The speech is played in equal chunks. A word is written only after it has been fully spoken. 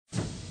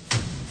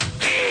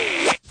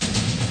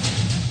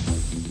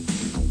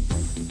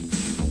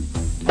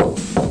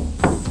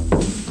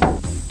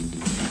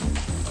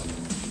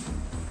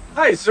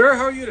Hi, sir.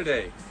 How are you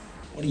today?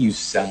 What are you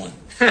selling?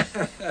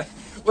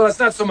 Well, it's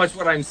not so much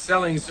what I'm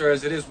selling, sir,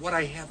 as it is what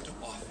I have to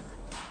offer.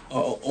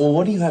 Oh,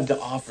 what do you have to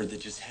offer that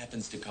just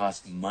happens to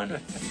cost money?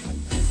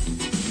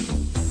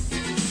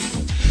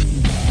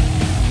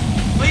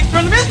 Please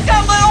turn the music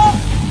down, little!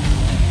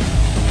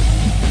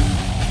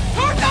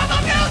 Turn down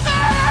the music!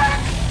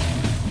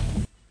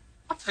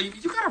 I'll tell you,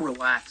 you gotta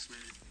relax, man.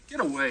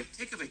 Get away.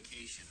 Take a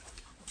vacation.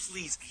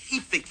 Please, I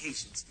hate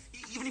vacations.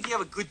 Even if you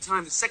have a good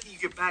time, the second you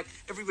get back,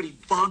 everybody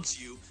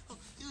bugs you. Oh,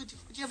 dude,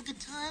 did you have a good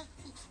time?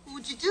 What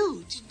would you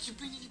do? Did you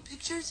bring any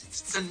pictures?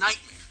 It's a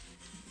nightmare.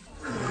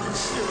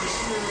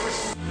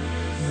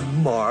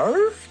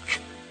 Mark?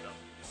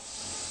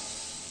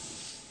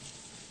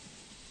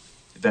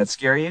 Did that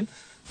scare you?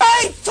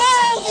 I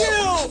told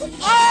you!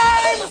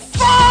 I'm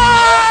fine!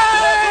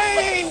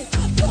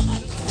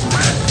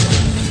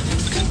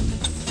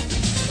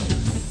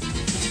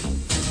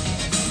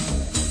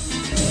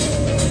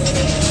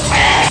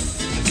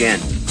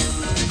 Again.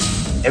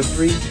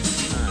 Every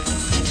time.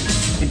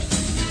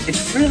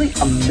 It's really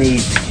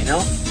amazing, you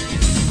know?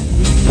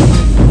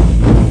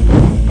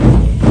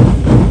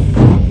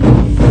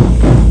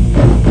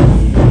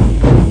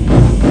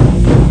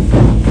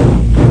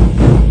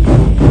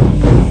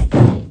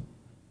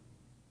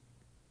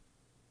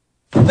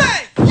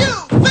 Thank you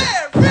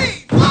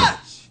very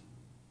much!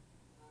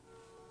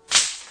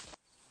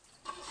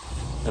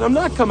 And I'm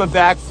not coming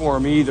back for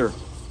him either.